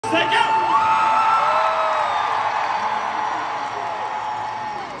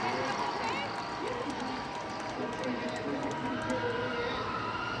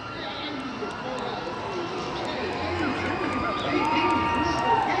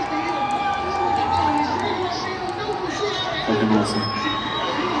Fucking awesome.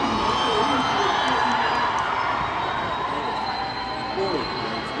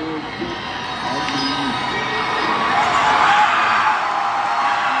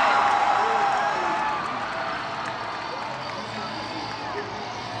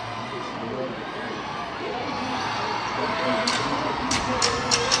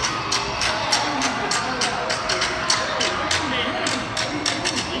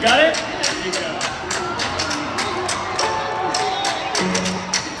 You got it? There you go.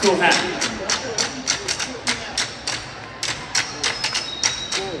 Cool hat.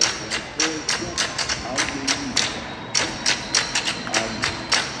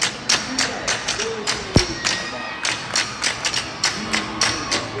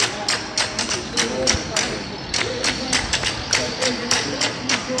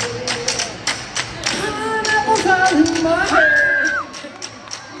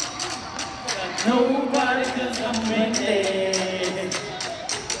 Nobody, 'cause I'm ready.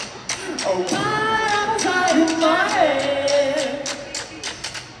 Oh, I'm in my head.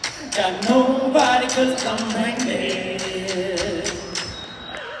 Got nobody, 'cause I'm ready.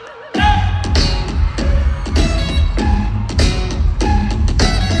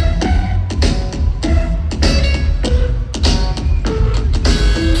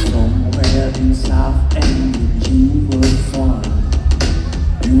 Somewhere in South End, you were fun.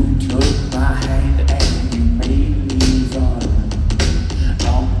 You took my hand and you made me run.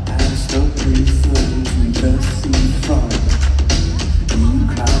 Long past the prison to the seafront. You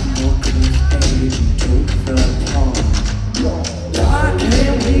climbed the cliff edge and took the plunge. Why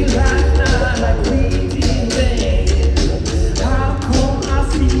can't we laugh now like we did then? How come I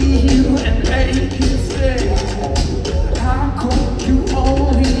see you and ache instead? How come you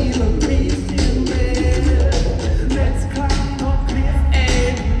only look me still red? Let's climb the cliff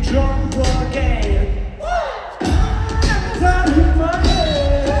edge and jump.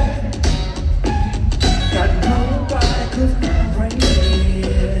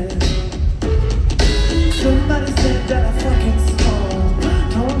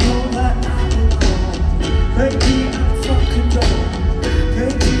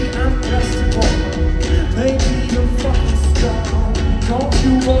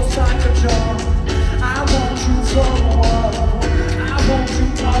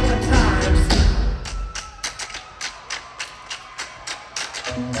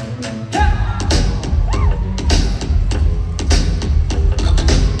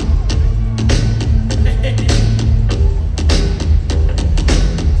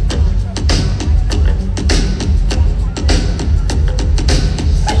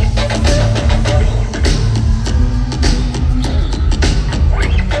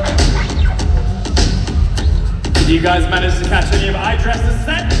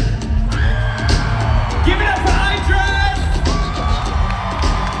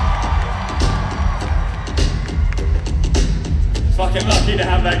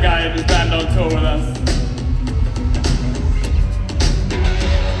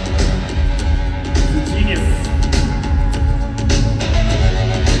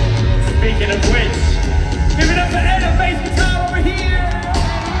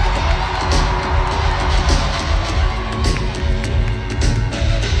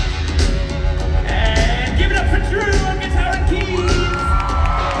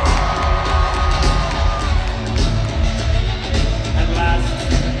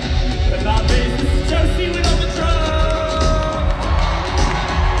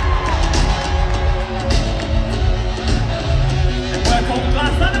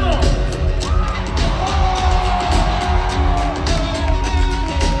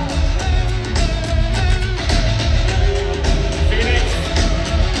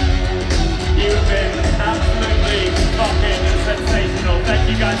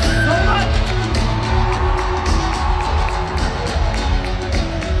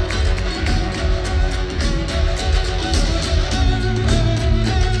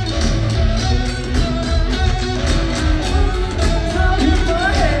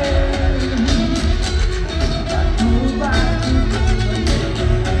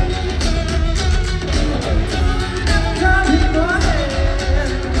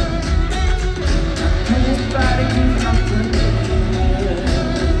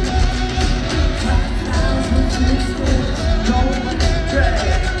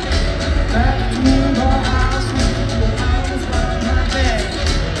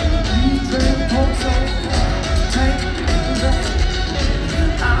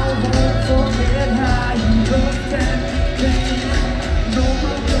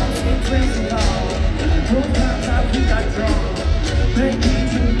 Maybe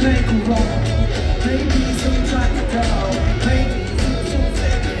some make a wrong. Maybe some try to go.